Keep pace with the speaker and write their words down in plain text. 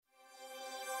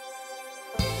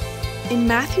In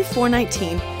Matthew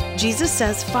 4:19, Jesus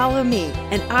says, "Follow me,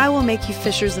 and I will make you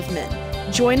fishers of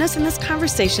men." Join us in this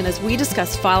conversation as we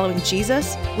discuss following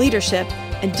Jesus, leadership,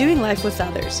 and doing life with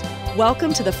others.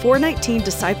 Welcome to the 419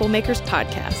 Disciple Makers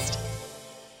Podcast.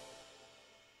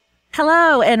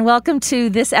 Hello, and welcome to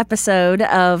this episode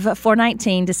of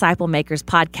 419 Disciple Makers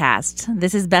Podcast.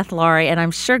 This is Beth Laurie, and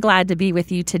I'm sure glad to be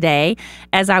with you today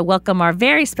as I welcome our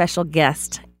very special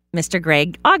guest, Mr.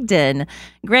 Greg Ogden.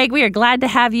 Greg, we are glad to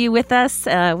have you with us.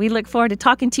 We look forward to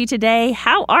talking to you today.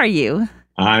 How are you?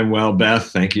 I'm well, Beth.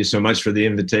 Thank you so much for the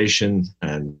invitation,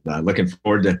 and looking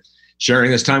forward to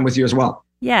sharing this time with you as well.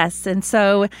 Yes, and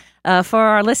so for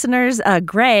our listeners,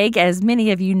 Greg, as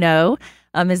many of you know,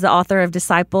 is the author of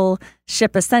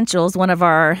Discipleship Essentials, one of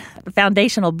our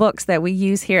foundational books that we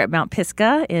use here at Mount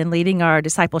Pisgah in leading our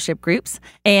discipleship groups.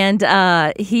 And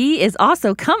he is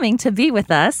also coming to be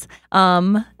with us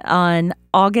on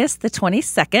August the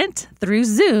 22nd through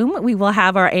Zoom. We will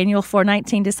have our annual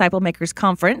 419 Disciple Makers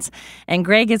Conference, and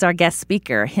Greg is our guest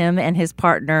speaker, him and his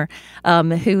partner,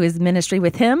 who is ministry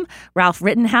with him, Ralph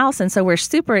Rittenhouse. And so we're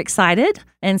super excited.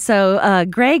 And so,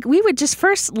 Greg, we would just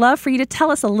first love for you to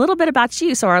tell us a little bit about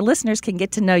you so our listeners can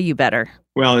get to know you better.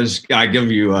 Well, I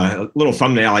give you a little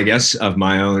thumbnail, I guess, of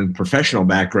my own professional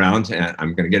background, and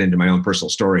I'm going to get into my own personal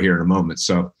story here in a moment,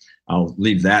 so I'll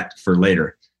leave that for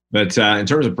later. But in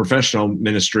terms of professional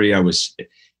ministry, I was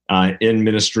in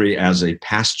ministry as a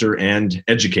pastor and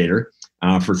educator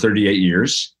for 38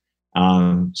 years,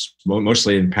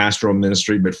 mostly in pastoral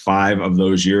ministry, but 5 of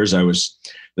those years I was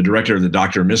the director of the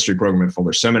Doctor of Ministry program at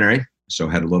Fuller Seminary, so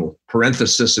had a little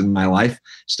parenthesis in my life,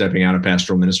 stepping out of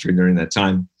pastoral ministry during that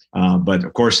time. But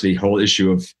of course, the whole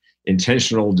issue of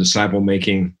intentional disciple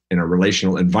making in a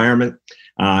relational environment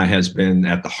has been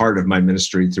at the heart of my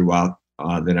ministry throughout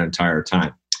that entire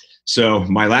time. So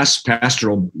my last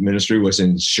pastoral ministry was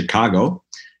in Chicago,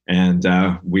 and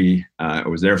I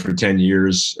was there for 10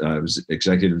 years. I was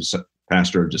executive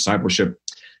pastor of discipleship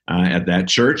at that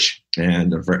church,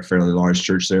 and a fairly large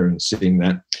church there, and seeing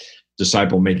that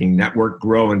disciple-making network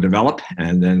grow and develop.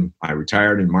 And then I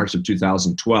retired in March of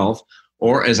 2012,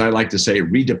 or as I like to say,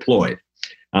 redeployed.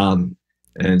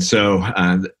 And so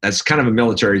that's kind of a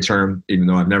military term, even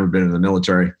though I've never been in the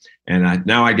military. And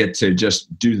now I get to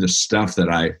just do the stuff that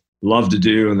I love to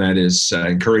do, and that is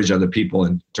encourage other people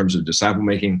in terms of disciple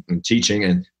making and teaching,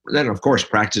 and then, of course,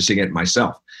 practicing it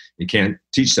myself. You can't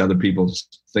teach other people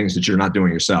things that you're not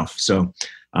doing yourself. So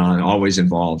always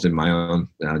involved in my own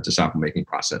disciple making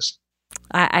process.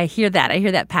 I hear that. I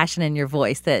hear that passion in your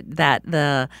voice, that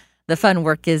the fun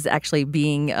work is actually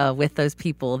being with those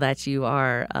people that you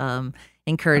are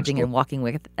encouraging and walking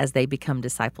with as they become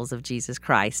disciples of Jesus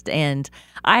Christ. And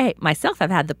I myself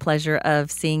have had the pleasure of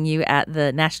seeing you at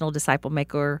the National Disciple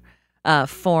Maker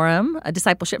Forum, a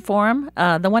discipleship forum,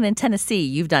 the one in Tennessee.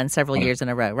 You've done several years in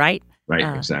a row, right?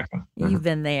 Right, exactly. You've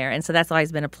been there. And so that's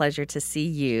always been a pleasure to see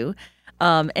you.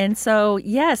 And so,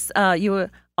 yes,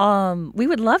 we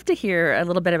would love to hear a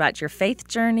little bit about your faith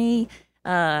journey,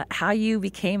 how you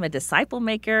became a disciple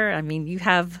maker. I mean, you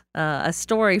have a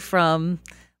story from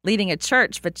leading a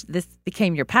church, but this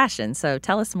became your passion. So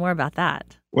tell us more about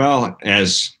that. Well,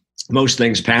 as most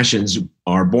things, passions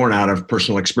are born out of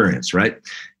personal experience, right?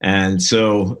 And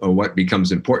so what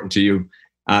becomes important to you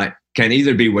can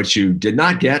either be what you did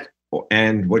not get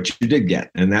and what you did get.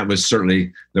 And that was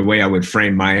certainly the way I would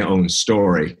frame my own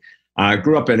story. I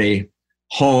grew up in a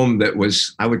home that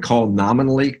was, I would call,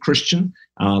 nominally Christian.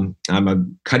 I'm a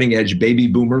cutting edge baby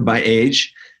boomer by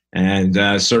age. And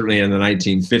certainly in the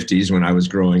 1950s when I was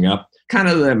growing up, kind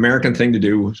of the American thing to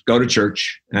do was go to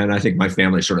church. And I think my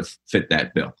family sort of fit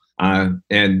that bill.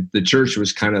 And the church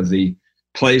was kind of the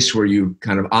place where you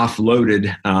kind of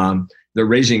offloaded the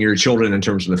raising your children in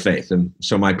terms of the faith. And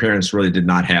so my parents really did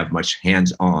not have much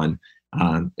hands-on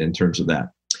in terms of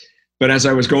that. But as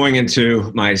I was going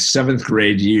into my 7th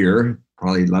grade year,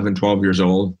 probably 11, 12 years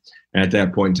old at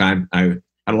that point in time, I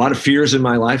had a lot of fears in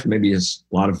my life, maybe as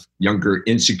a lot of younger,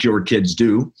 insecure kids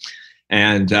do.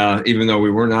 And even though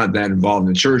we were not that involved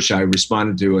in church, I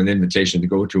responded to an invitation to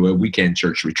go to a weekend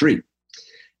church retreat.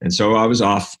 And so I was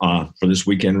off for this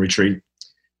weekend retreat.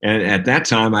 And at that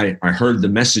time, I heard the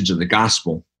message of the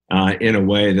gospel in a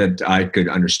way that I could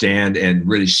understand and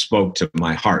really spoke to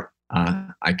my heart.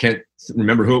 I can't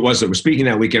remember who it was that was speaking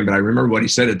that weekend, but I remember what he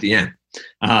said at the end.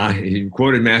 He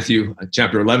quoted Matthew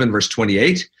chapter 11, verse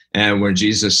 28, and when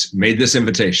Jesus made this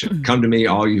invitation, "Come to me,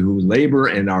 all you who labor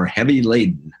and are heavy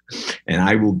laden, and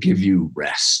I will give you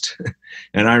rest."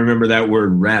 And I remember that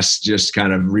word rest just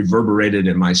kind of reverberated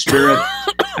in my spirit.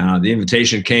 The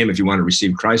invitation came, if you want to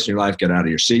receive Christ in your life, get out of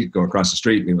your seat, go across the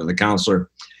street, meet with a counselor.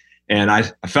 And I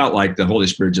felt like the Holy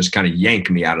Spirit just kind of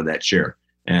yanked me out of that chair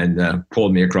and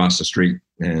pulled me across the street.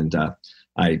 And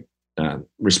I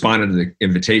responded to the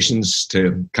invitations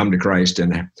to come to Christ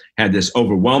and had this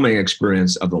overwhelming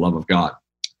experience of the love of God.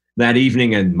 That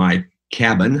evening in my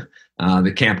cabin,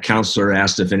 the camp counselor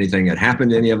asked if anything had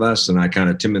happened to any of us, and I kind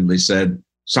of timidly said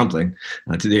something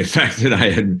to the effect that I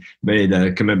had made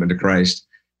a commitment to Christ.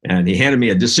 And he handed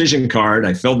me a decision card.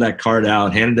 I filled that card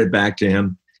out, handed it back to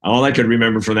him. All I could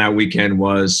remember from that weekend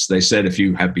was they said, if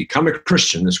you have become a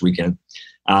Christian this weekend,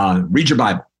 read your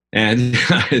Bible. And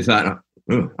I thought,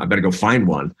 oh, I better go find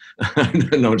one.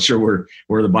 I'm not sure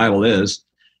where the Bible is.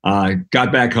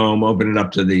 Got back home, opened it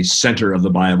up to the center of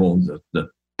the Bible, the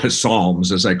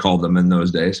Psalms, as I called them in those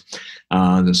days,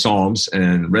 the Psalms,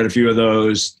 and read a few of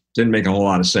those. Didn't make a whole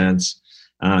lot of sense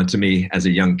to me as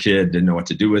a young kid. Didn't know what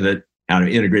to do with it, how to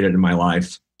integrate it in my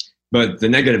life. But the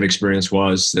negative experience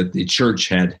was that the church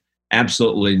had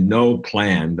absolutely no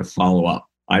plan to follow up.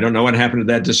 I don't know what happened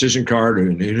to that decision card or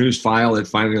in whose file it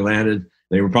finally landed.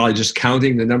 They were probably just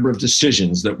counting the number of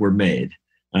decisions that were made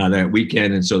that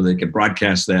weekend, and so they could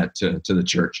broadcast that to the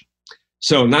church.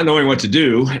 So not knowing what to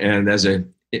do, and as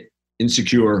an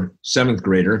insecure seventh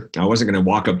grader, I wasn't going to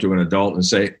walk up to an adult and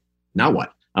say, now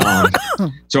what?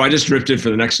 So I just drifted for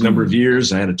the next number of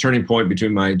years. I had a turning point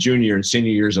between my junior and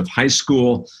senior years of high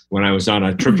school when I was on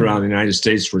a trip around the United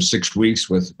States for 6 weeks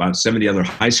with about 70 other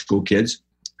high school kids.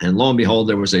 And lo and behold,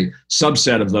 there was a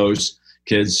subset of those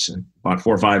kids, about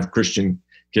 4 or 5 Christian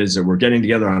kids that were getting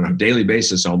together on a daily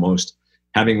basis almost,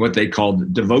 having what they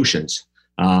called devotions.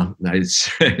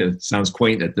 It sounds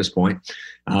quaint at this point,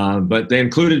 but they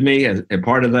included me as a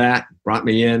part of that, brought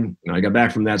me in. When I got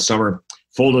back from that summer,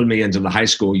 folded me into the high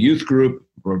school youth group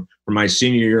for my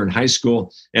senior year in high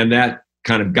school, and that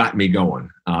kind of got me going.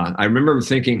 I remember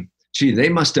thinking, gee, they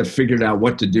must have figured out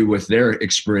what to do with their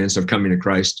experience of coming to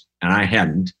Christ, and I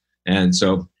hadn't. And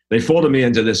so they folded me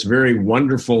into this very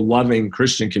wonderful, loving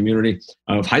Christian community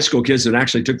of high school kids that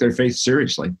actually took their faith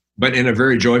seriously, but in a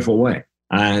very joyful way.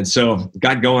 And so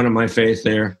got going on my faith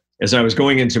there. As I was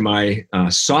going into my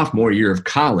sophomore year of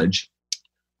college,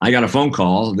 I got a phone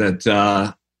call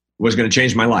that was going to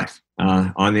change my life.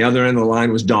 On the other end of the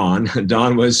line was Don.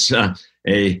 Don was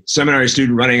a seminary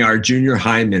student running our junior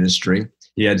high ministry.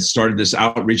 He had started this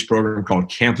outreach program called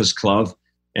Campus Club,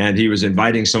 and he was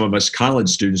inviting some of us college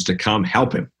students to come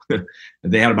help him.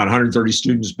 They had about 130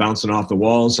 students bouncing off the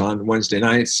walls on Wednesday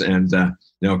nights, and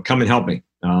come and help me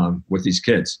with these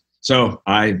kids. So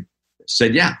I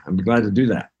said, yeah, I'm glad to do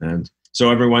that. And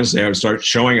so every Wednesday I would start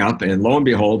showing up, and lo and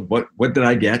behold, what did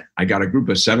I get? I got a group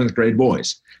of 7th grade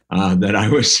boys that I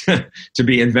was to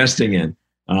be investing in.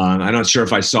 I'm not sure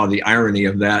if I saw the irony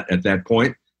of that at that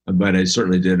point, but I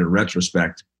certainly did in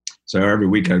retrospect. So every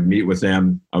week I'd meet with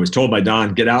them. I was told by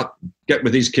Don, get out, get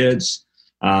with these kids,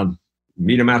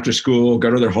 meet them after school,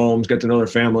 go to their homes, get to know their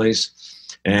families.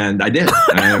 And I did.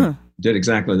 I did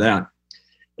exactly that.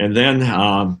 And then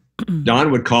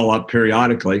Don would call up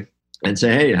periodically and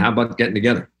say, hey, how about getting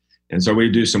together? And so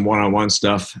we'd do some one-on-one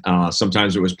stuff.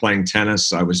 Sometimes it was playing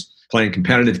tennis. I was playing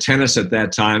competitive tennis at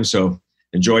that time, so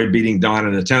enjoyed beating Don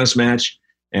in a tennis match.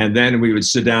 And then we would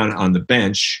sit down on the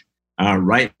bench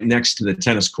right next to the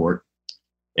tennis court,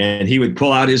 and he would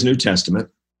pull out his New Testament.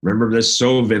 Remember this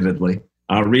so vividly.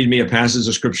 Read me a passage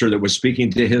of scripture that was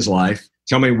speaking to his life.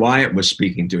 Tell me why it was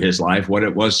speaking to his life, what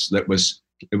it was that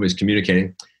it was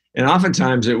communicating. And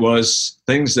oftentimes it was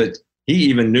things that he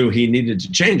even knew he needed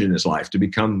to change in his life to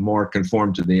become more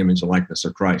conformed to the image and likeness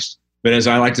of Christ. But as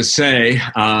I like to say,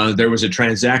 there was a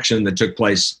transaction that took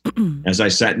place as I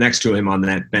sat next to him on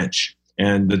that bench.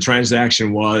 And the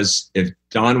transaction was, if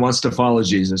Don wants to follow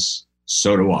Jesus,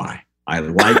 so do I. I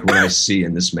like what I see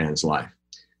in this man's life.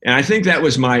 And I think that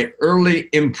was my early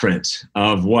imprint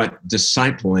of what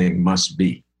discipling must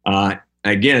be.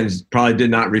 Again, probably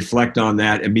did not reflect on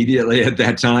that immediately at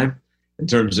that time in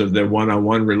terms of the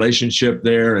one-on-one relationship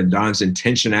there and Don's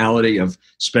intentionality of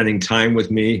spending time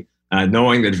with me,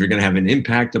 knowing that if you're going to have an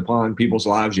impact upon people's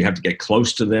lives, you have to get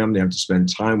close to them. You have to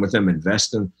spend time with them,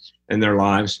 invest in their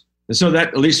lives. And so that,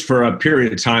 at least for a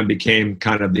period of time, became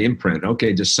kind of the imprint.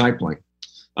 Okay, discipling,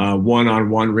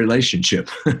 one-on-one relationship.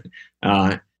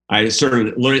 I sort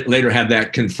of later had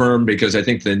that confirmed because I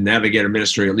think the Navigator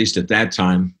ministry, at least at that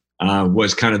time,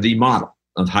 was kind of the model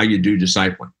of how you do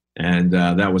discipling. And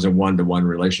that was a one-to-one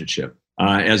relationship.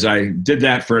 As I did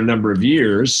that for a number of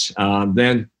years,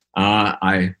 then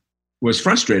I was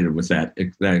frustrated with that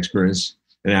experience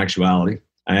in actuality,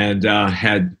 and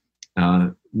had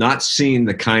not seen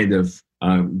the kind of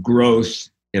growth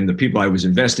in the people I was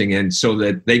investing in so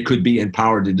that they could be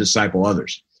empowered to disciple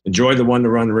others. Enjoy the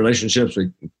one-to-one relationships.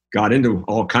 We got into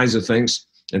all kinds of things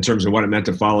in terms of what it meant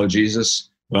to follow Jesus,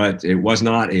 but it was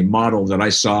not a model that I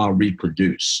saw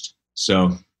reproduced. So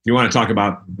if you want to talk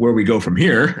about where we go from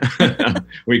here,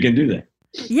 we can do that.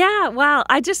 Yeah, well,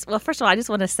 first of all, I just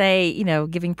want to say,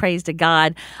 giving praise to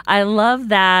God. I love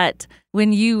that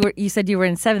when you said you were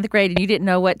in 7th grade and you didn't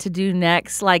know what to do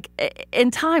next, like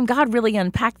in time, God really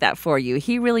unpacked that for you.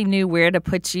 He really knew where to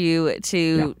put you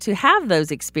to have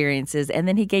those experiences. And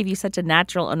then he gave you such a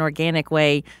natural and organic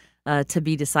way to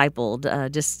be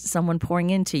discipled, just someone pouring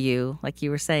into you, like you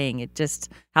were saying.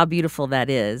 How beautiful that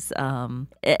is. And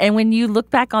when you look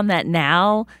back on that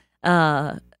now,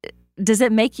 does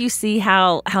it make you see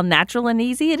how natural and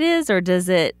easy it is, or does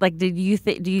it do you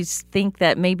think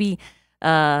that maybe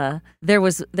there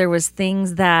was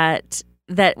things that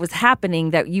was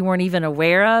happening that you weren't even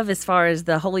aware of, as far as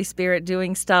the Holy Spirit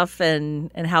doing stuff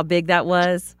and how big that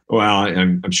was? Well,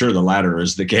 I'm sure the latter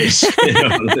is the case in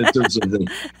terms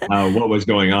of what was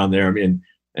going on there. I mean,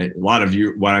 a lot of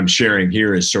what I'm sharing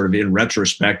here is sort of in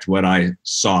retrospect what I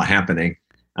saw happening.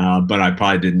 But I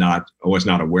probably was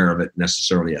not aware of it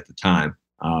necessarily at the time.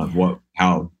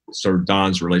 How sort of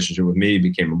Don's relationship with me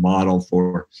became a model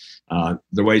for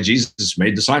the way Jesus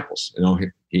made disciples.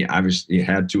 He obviously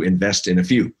had to invest in a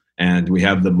few, and we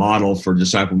have the model for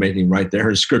disciple making right there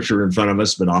in Scripture in front of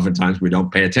us. But oftentimes we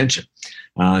don't pay attention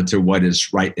to what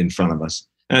is right in front of us.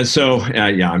 And so,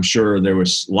 I'm sure there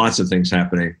was lots of things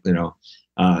happening.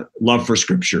 Love for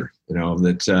Scripture.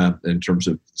 That in terms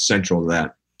of central to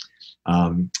that.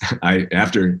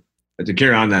 To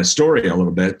carry on that story a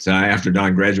little bit, after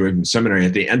Don graduated from seminary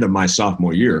at the end of my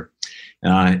sophomore year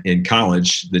in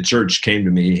college, the church came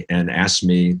to me and asked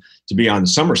me to be on the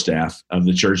summer staff of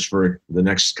the church for the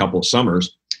next couple of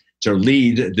summers to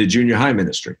lead the junior high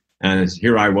ministry. And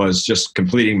here I was just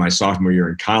completing my sophomore year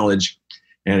in college.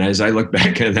 And as I look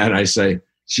back at that, I say,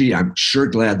 gee, I'm sure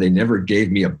glad they never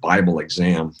gave me a Bible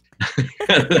exam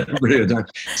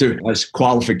as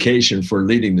qualification for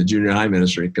leading the junior high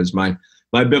ministry, because my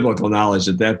biblical knowledge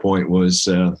at that point was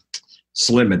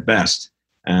slim at best.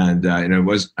 And it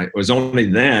was only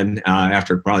then,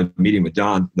 after probably meeting with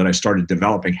Don, that I started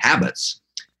developing habits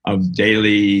of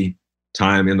daily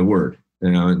time in the Word,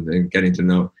 and getting to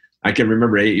know. I can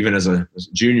remember even as a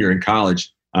junior in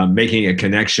college, making a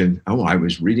connection. Oh, I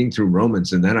was reading through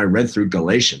Romans, and then I read through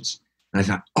Galatians. And I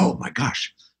thought, oh my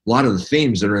gosh, a lot of the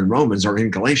themes that are in Romans are in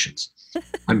Galatians.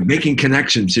 I'm making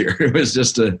connections here. It was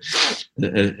just a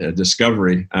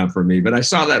discovery for me. But I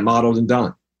saw that modeled in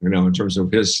Don, in terms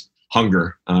of his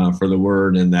hunger for the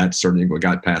Word, and that certainly what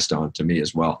got passed on to me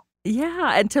as well.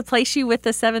 Yeah, and to place you with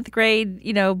the 7th grade,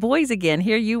 boys again.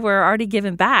 Here you were already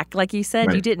given back. Like you said,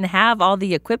 right. You didn't have all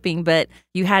the equipping, but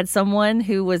you had someone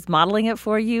who was modeling it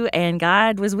for you, and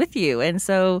God was with you. And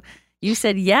so you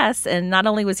said yes, and not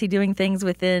only was he doing things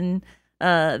within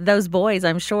those boys,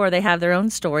 I'm sure they have their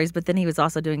own stories, but then he was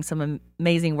also doing some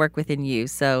amazing work within you.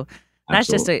 So that's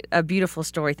Absolutely. Just a beautiful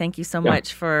story. Thank you so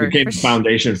much for... Became the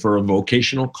foundation for a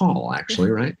vocational call,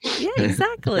 actually, right? Yeah,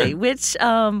 exactly. Which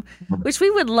we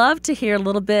would love to hear a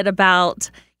little bit about.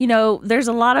 There's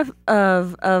a lot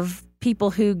of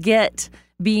people who get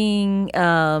being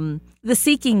the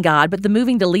seeking God, but the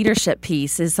moving to leadership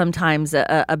piece is sometimes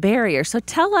a barrier. So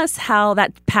tell us how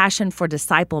that passion for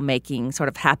disciple making sort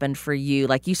of happened for you.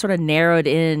 Like you sort of narrowed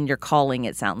in your calling,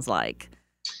 it sounds like.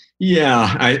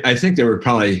 Yeah, I think there were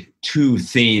probably two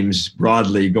themes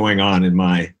broadly going on in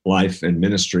my life and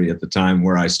ministry at the time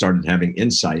where I started having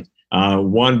insight.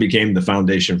 One became the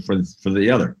foundation for the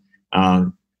other.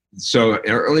 So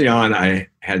early on, I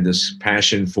had this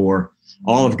passion for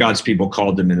all of God's people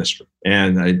called to ministry.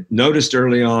 And I noticed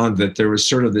early on that there was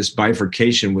sort of this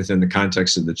bifurcation within the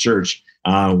context of the church.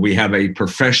 We have a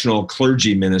professional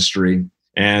clergy ministry,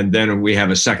 and then we have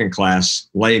a second-class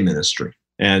lay ministry.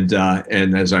 And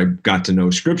as I got to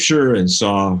know Scripture and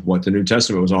saw what the New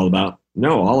Testament was all about,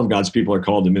 no, all of God's people are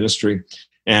called to ministry.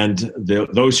 And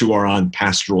those who are on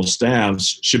pastoral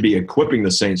staffs should be equipping the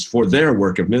saints for their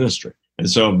work of ministry. And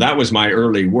so that was my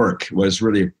early work, was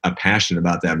really a passion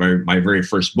about that. My very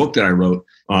first book that I wrote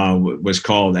was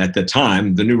called, at the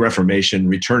time, The New Reformation,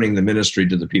 Returning the Ministry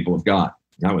to the People of God.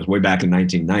 That was way back in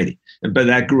 1990. But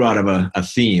that grew out of a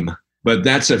theme. But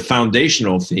that's a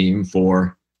foundational theme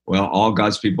for, well, all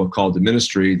God's people are called to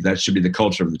ministry. That should be the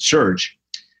culture of the church.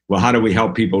 Well, how do we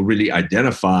help people really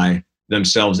identify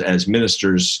themselves as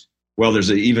ministers? Well,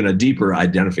 there's even a deeper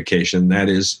identification, that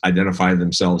is, identify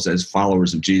themselves as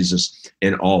followers of Jesus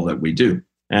in all that we do.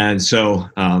 And so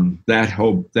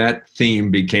that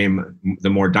theme became the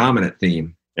more dominant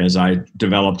theme as I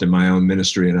developed in my own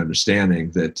ministry and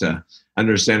understanding that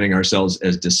understanding ourselves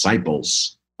as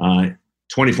disciples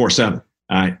 24/7.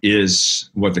 is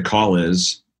what the call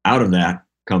is. Out of that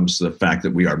comes the fact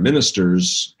that we are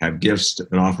ministers, have gifts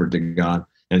and offered to God.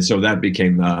 And so that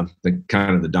became the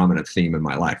kind of the dominant theme in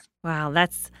my life. Wow,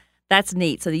 that's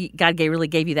neat. So God really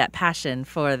gave you that passion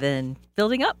for then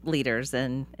building up leaders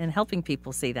and helping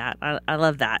people see that. I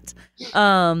love that.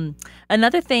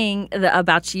 Another thing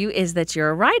about you is that you're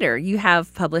a writer. You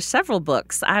have published several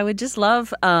books. I would just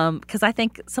love, because I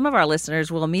think some of our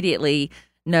listeners will immediately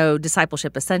know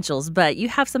Discipleship Essentials, but you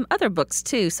have some other books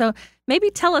too. So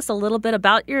maybe tell us a little bit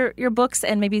about your books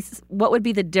and maybe what would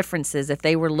be the differences if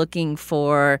they were looking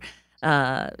for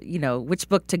which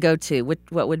book to go to,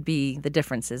 what would be the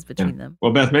differences between them?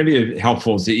 Well, Beth, maybe it's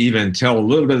helpful to even tell a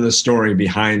little bit of the story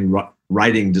behind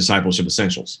writing Discipleship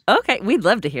Essentials. Okay, we'd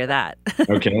love to hear that.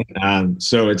 Okay,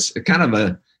 so it's kind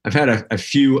of I've had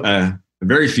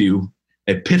very few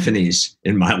epiphanies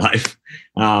in my life,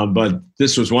 but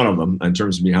this was one of them in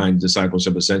terms of behind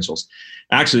Discipleship Essentials.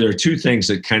 Actually, there are two things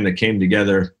that kind of came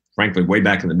together, frankly, way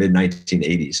back in the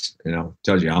mid-1980s.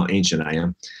 Tells you how ancient I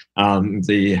am.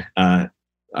 The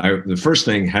first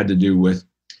thing had to do with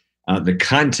the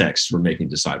context for making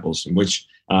disciples, which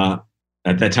at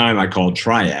that time I called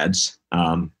triads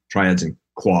and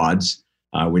quads.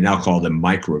 We now call them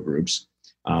microgroups.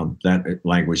 That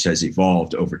language has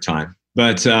evolved over time.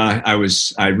 But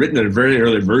I'd written a very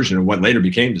early version of what later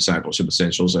became Discipleship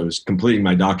Essentials. I was completing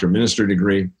my doctoral of ministry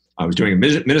degree. I was doing a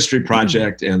ministry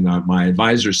project, and my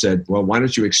advisor said, well, why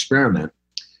don't you experiment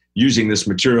using this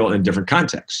material in different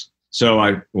contexts? So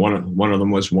one of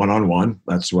them was one-on-one.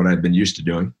 That's what I'd been used to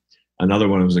doing. Another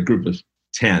one was a group of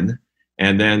 10.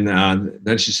 And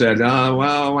then she said, well,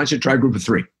 why don't you try a group of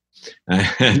 3?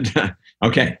 And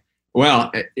okay.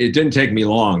 Well, it didn't take me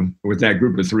long with that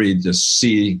group of 3 to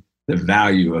see the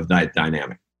value of that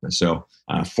dynamic. So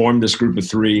formed this group of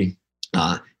 3,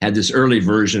 had this early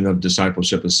version of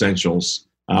Discipleship Essentials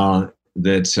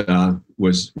that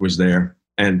was there.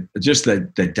 And just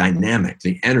the dynamic,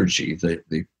 the energy,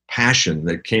 the passion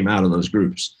that came out of those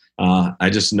groups. I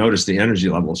just noticed the energy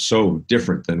level so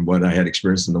different than what I had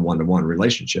experienced in the one-to-one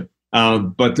relationship.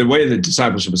 But the way that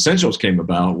Discipleship Essentials came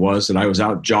about was that I was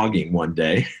out jogging one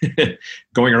day,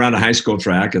 going around a high school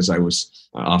track, as I was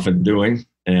often doing.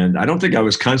 And I don't think I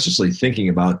was consciously thinking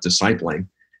about discipling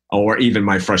or even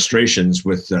my frustrations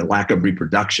with the lack of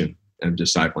reproduction and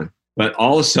discipling. But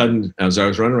all of a sudden, as I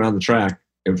was running around the track,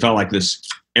 it felt like this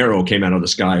arrow came out of the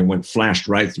sky and flashed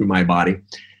right through my body.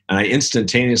 And I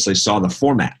instantaneously saw the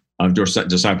format of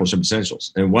Discipleship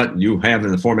Essentials. And what you have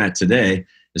in the format today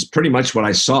is pretty much what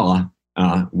I saw,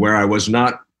 where I was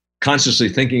not consciously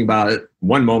thinking about it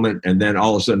one moment, and then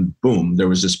all of a sudden, boom, there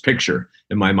was this picture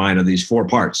in my mind of these 4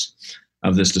 parts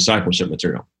of this discipleship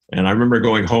material. And I remember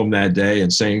going home that day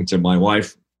and saying to my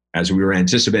wife, as we were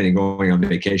anticipating going on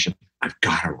vacation, I've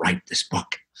got to write this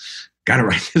book.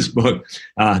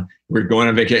 We're going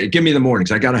on vacation. Give me the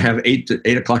mornings. I got to have 8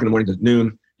 o'clock in the morning to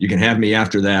noon. You can have me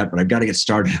after that, but I've got to get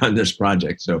started on this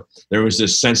project. So there was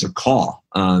this sense of call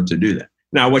to do that.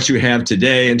 Now, what you have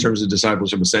today in terms of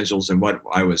Discipleship Essentials and what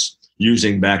I was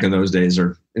using back in those days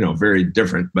are, very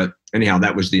different. But anyhow,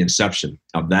 that was the inception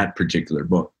of that particular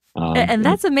book. And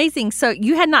that's amazing. So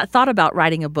you had not thought about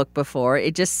writing a book before.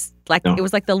 It just It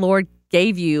was like the Lord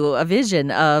gave you a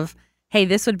vision of, hey,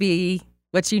 this would be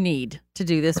what you need to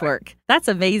do this work. That's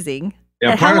amazing.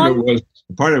 Yeah, part of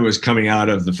it was coming out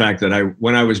of the fact that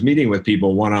when I was meeting with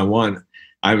people one-on-one,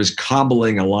 I was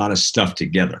cobbling a lot of stuff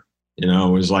together. It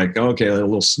was like, okay, a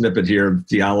little snippet here of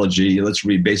theology. Let's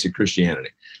read basic Christianity.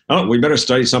 Oh, we better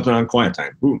study something on quiet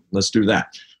time. Ooh, let's do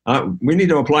that. We need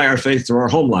to apply our faith to our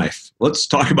home life. Let's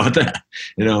talk about that.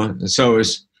 So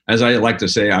as I like to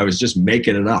say, I was just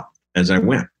making it up as I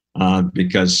went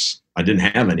because I didn't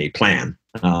have any plan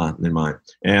in mind.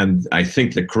 And I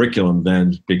think the curriculum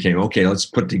then became, okay, let's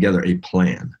put together a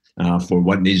plan for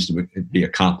what needs to be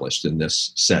accomplished in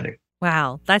this setting.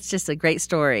 Wow, that's just a great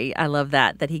story. I love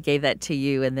that he gave that to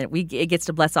you and that it gets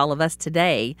to bless all of us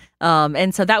today.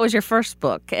 And so that was your first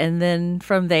book. And then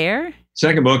from there?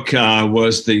 Second book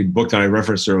was the book that I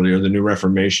referenced earlier, The New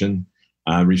Reformation,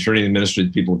 Returning the Ministry to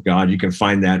the People of God. You can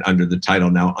find that under the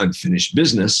title now, Unfinished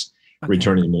Business, okay.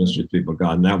 Returning the Ministry to the People of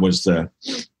God. And that was the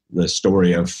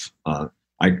story of,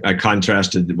 I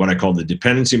contrasted what I call the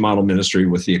dependency model ministry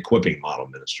with the equipping model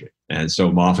ministry. And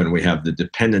so often we have the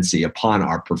dependency upon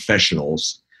our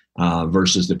professionals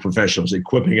versus the professionals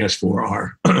equipping us for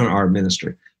our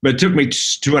ministry. But it took me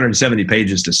 270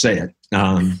 pages to say it.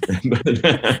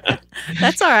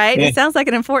 That's all right. It sounds like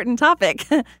an important topic.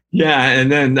 Yeah.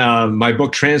 And then my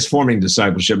book, Transforming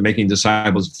Discipleship, Making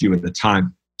Disciples a Few at a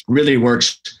Time, really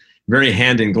works very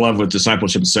hand in glove with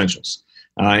Discipleship Essentials.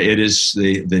 It is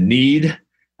the need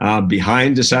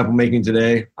behind disciple making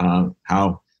today,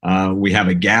 how we have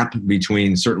a gap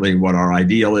between certainly what our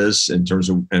ideal is in terms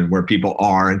of and where people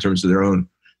are in terms of their own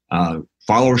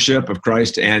followership of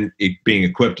Christ and being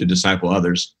equipped to disciple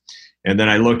others. And then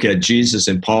I look at Jesus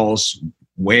and Paul's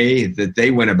way that they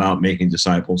went about making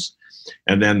disciples.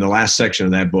 And then the last section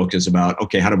of that book is about,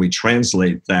 okay, how do we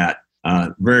translate that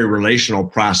very relational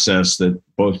process that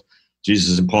both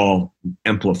Jesus and Paul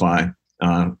amplify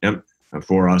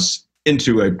for us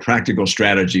into a practical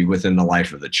strategy within the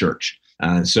life of the church.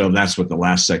 So that's what the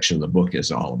last section of the book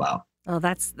is all about. Oh,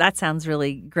 that sounds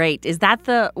really great. Is that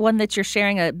the one that you're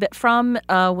sharing a bit from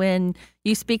when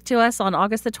you speak to us on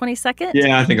August the 22nd?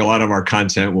 Yeah, I think a lot of our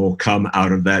content will come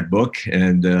out of that book.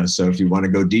 And so if you want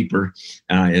to go deeper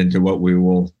into what we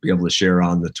will be able to share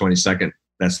on the 22nd,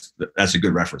 that's a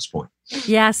good reference point.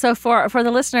 Yeah. So for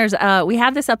the listeners, we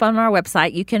have this up on our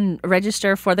website. You can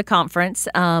register for the conference,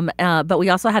 but we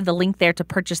also have the link there to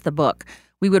purchase the book.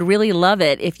 We would really love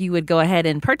it if you would go ahead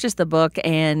and purchase the book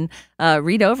and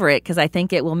read over it, because I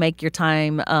think it will make your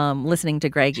time listening to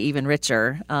Greg even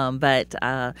richer. But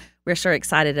we're sure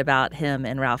excited about him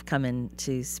and Ralph coming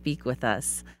to speak with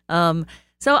us.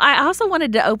 So I also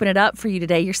wanted to open it up for you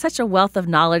today. You're such a wealth of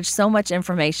knowledge, so much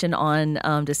information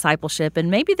on discipleship,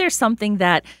 and maybe there's something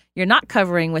that you're not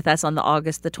covering with us on the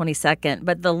August the 22nd,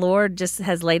 but the Lord just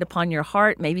has laid upon your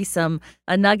heart, maybe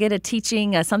a nugget, a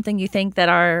teaching, something you think that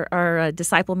our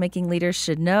disciple-making leaders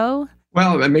should know?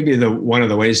 Well, maybe one of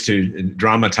the ways to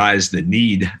dramatize the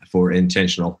need for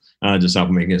intentional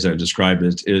disciple-making, as I've described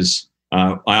it, is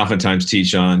I oftentimes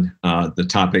teach on the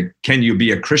topic, can you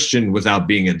be a Christian without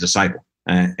being a disciple?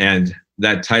 And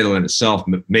that title in itself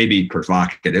may be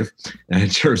provocative in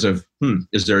terms of,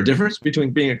 is there a difference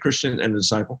between being a Christian and a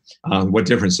disciple? What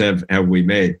difference have we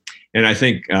made? And I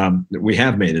think we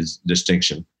have made a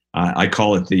distinction. I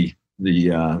call it the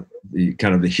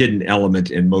kind of the hidden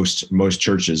element in most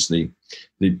churches,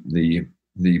 the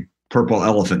purple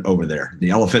elephant over there,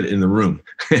 the elephant in the room.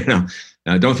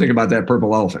 Don't think about that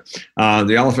purple elephant.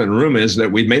 The elephant in the room is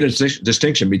that we've made a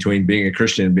distinction between being a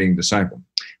Christian and being a disciple.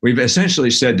 We've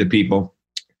essentially said to people,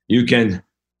 you can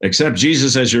accept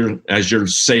Jesus as your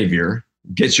savior,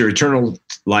 get your eternal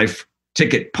life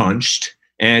ticket punched,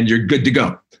 and you're good to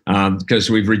go.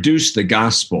 Because we've reduced the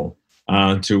gospel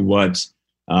to what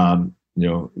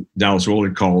Dallas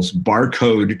Willard calls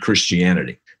barcode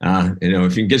Christianity.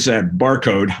 If you can get that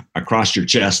barcode across your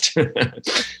chest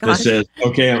that says,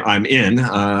 okay, I'm in,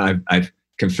 I've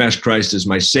confessed Christ as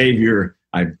my savior,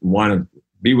 I want to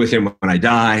be with him when I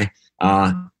die,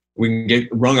 we can get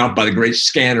rung up by the great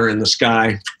scanner in the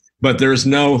sky, but there's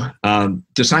no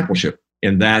discipleship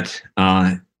in that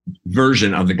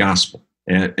version of the gospel.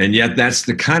 And yet that's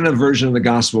the kind of version of the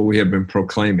gospel we have been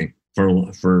proclaiming for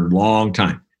a long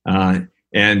time.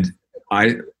 And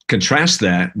I contrast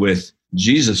that with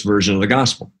Jesus' version of the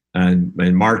gospel. And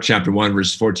in Mark chapter 1,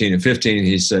 verses 14 and 15,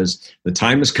 he says, the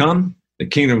time has come, the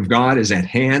kingdom of God is at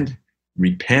hand,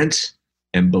 repent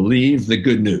and believe the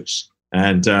good news.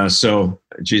 And so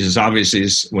Jesus obviously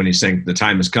is, when he's saying the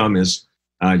time has come, is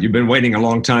you've been waiting a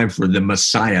long time for the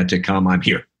Messiah to come. I'm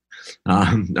here.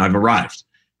 I've arrived.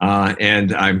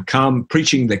 And I'm come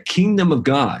preaching the kingdom of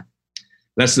God.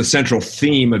 That's the central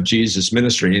theme of Jesus'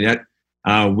 ministry. And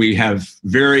yet we have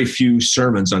very few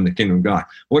sermons on the kingdom of God.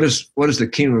 What does the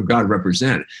kingdom of God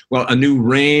represent? Well, a new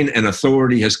reign and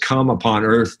authority has come upon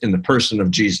earth in the person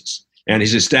of Jesus. And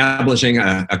he's establishing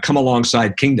a come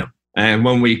alongside kingdom. And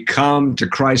when we come to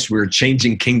Christ, we're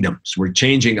changing kingdoms. We're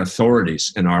changing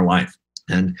authorities in our life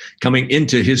and coming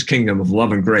into his kingdom of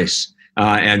love and grace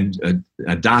and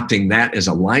adopting that as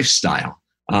a lifestyle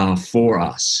for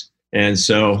us. And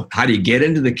so how do you get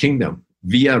into the kingdom?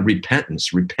 Via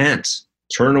repentance. Repent,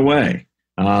 turn away,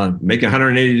 make a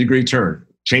 180-degree turn,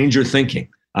 change your thinking.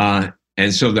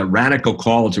 And so the radical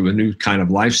call to a new kind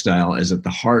of lifestyle is at the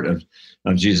heart of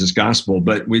Jesus' gospel,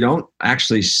 but we don't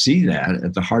actually see that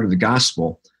at the heart of the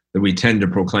gospel that we tend to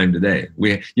proclaim today.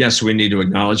 We need to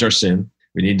acknowledge our sin.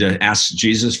 We need to ask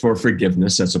Jesus for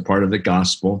forgiveness. That's a part of the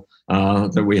gospel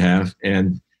that we have.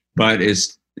 But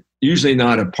it's usually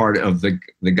not a part of the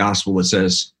gospel that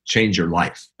says, change your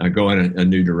life, go in a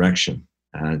new direction.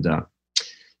 And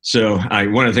so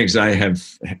one of the things I have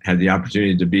had the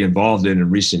opportunity to be involved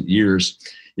in recent years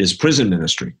is prison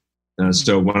ministry.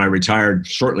 So when I retired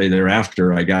shortly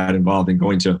thereafter, I got involved in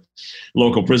going to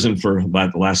local prison for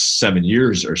about the last 7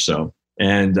 years or so.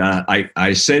 And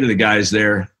I say to the guys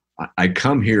there, I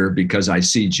come here because I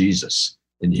see Jesus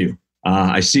in you.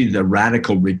 I see the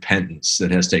radical repentance that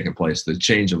has taken place, the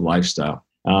change of lifestyle.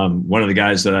 One of the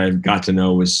guys that I got to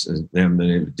know was the name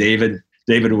of David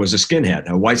David was a skinhead,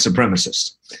 a white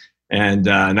supremacist, and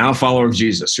now a follower of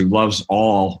Jesus who loves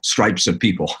all stripes of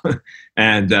people.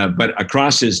 And but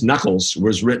across his knuckles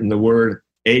was written the word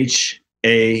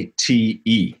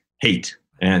H-A-T-E, hate.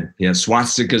 And he had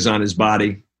swastikas on his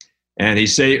body. And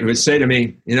he would say to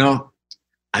me,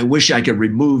 I wish I could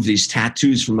remove these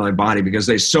tattoos from my body because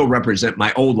they so represent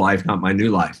my old life, not my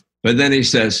new life. But then he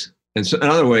says, and so in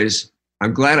other ways,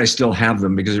 I'm glad I still have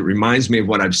them because it reminds me of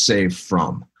what I've saved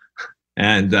from.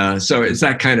 And so it's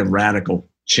that kind of radical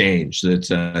change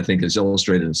that I think is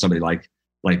illustrated in somebody like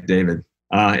David.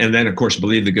 And then, of course,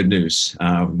 believe the good news.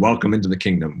 Welcome into the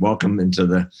kingdom. Welcome into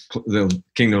the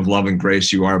kingdom of love and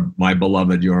grace. You are my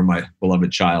beloved. You are my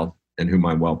beloved child, in whom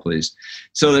I'm well pleased.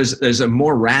 So there's a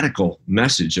more radical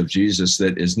message of Jesus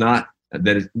that is not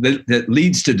that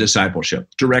leads to discipleship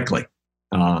directly,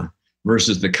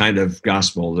 versus the kind of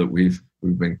gospel that we've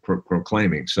been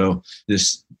proclaiming. So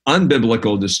this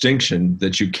unbiblical distinction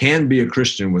that you can be a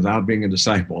Christian without being a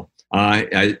disciple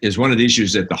is one of the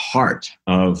issues at the heart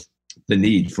of the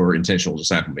need for intentional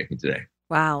disciple making today.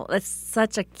 Wow, that's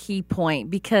such a key point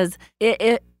because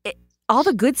it all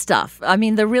the good stuff. I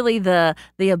mean, the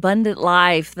abundant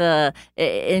life, the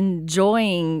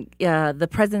enjoying the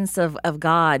presence of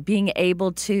God, being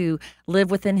able to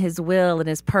live within His will and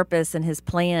His purpose and His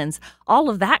plans. All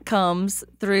of that comes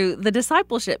through the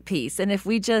discipleship piece. And if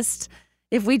we just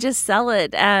sell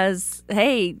it as,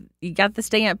 hey, you got the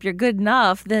stamp, you're good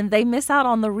enough, then they miss out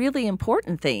on the really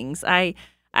important things. I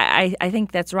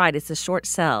think that's right. It's a short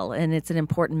sell, and it's an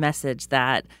important message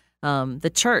that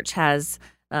the church has.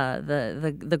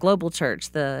 The global church,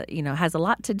 has a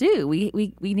lot to do.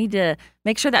 We need to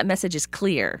make sure that message is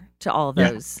clear to all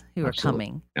those who are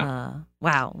coming. Yeah.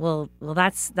 Wow. Well,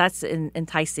 that's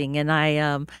enticing, and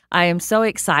I am so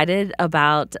excited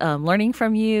about learning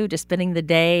from you, just spending the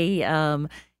day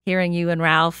hearing you and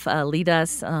Ralph lead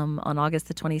us on August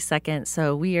the 22nd.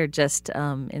 So we are just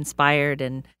inspired,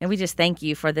 and we just thank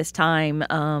you for this time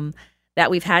that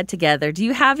we've had together. Do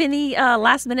you have any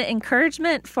last minute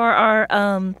encouragement for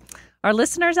our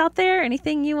listeners out there?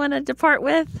 Anything you want to depart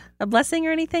with? A blessing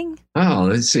or anything? Oh,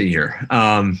 let's see here.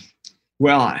 Well,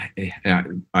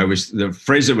 I was the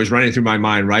phrase that was running through my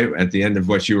mind right at the end of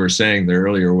what you were saying there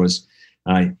earlier was,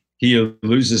 "He who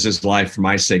loses his life for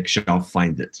my sake shall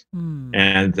find it."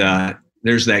 And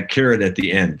there's that carrot at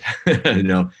the end.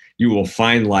 You will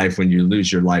find life when you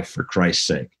lose your life for Christ's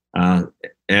sake.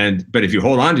 But if you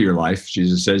hold on to your life,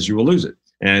 Jesus says you will lose it.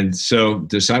 And so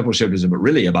discipleship is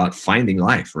really about finding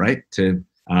life, right? To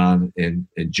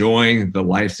enjoying the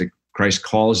life that Christ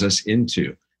calls us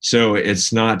into. So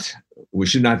we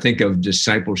should not think of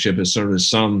discipleship as sort of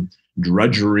some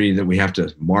drudgery that we have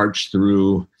to march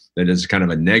through, that is kind of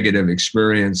a negative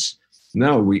experience.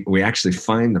 No, we actually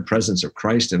find the presence of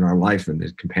Christ in our life and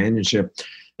His companionship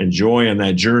and joy on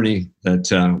that journey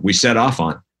that we set off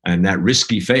on. And that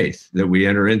risky faith that we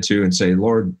enter into and say,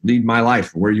 Lord, lead my life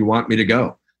where you want me to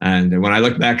go. And when I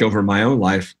look back over my own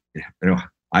life,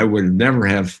 I would never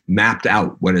have mapped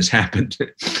out what has happened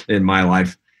in my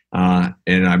life.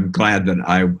 And I'm glad that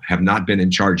I have not been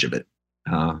in charge of it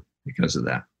because of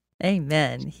that.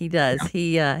 Amen. He does.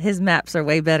 Yeah. His maps are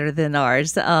way better than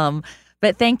ours.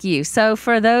 But thank you. So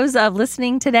for those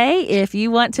listening today, if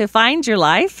you want to find your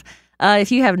life,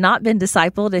 if you have not been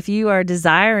discipled, if you are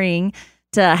desiring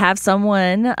to have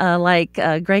someone like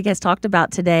Greg has talked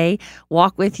about today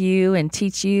walk with you and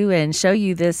teach you and show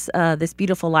you this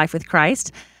beautiful life with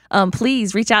Christ,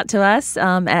 please reach out to us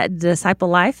at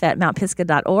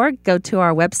disciplelife@mountpisgah.org. Go to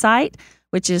our website,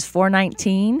 which is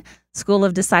 419 School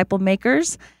of Disciple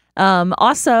Makers.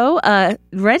 Also,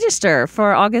 register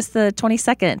for August the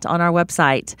 22nd on our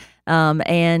website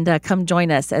and come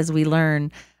join us as we learn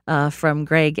from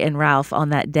Greg and Ralph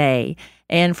on that day.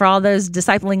 And for all those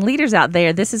discipling leaders out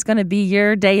there, this is going to be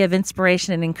your day of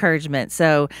inspiration and encouragement.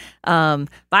 So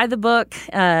buy the book,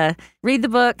 read the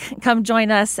book, come join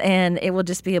us, and it will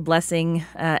just be a blessing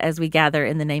as we gather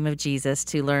in the name of Jesus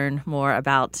to learn more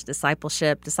about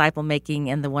discipleship, disciple making,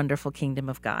 and the wonderful kingdom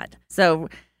of God. So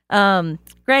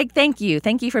Greg, thank you.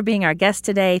 Thank you for being our guest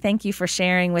today. Thank you for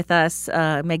sharing with us.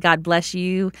 May God bless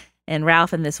you and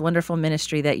Ralph in this wonderful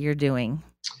ministry that you're doing.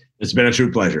 It's been a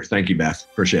true pleasure. Thank you, Beth.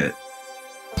 Appreciate it.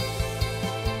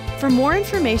 For more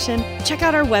information, check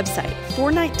out our website,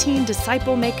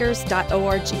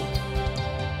 419disciplemakers.org.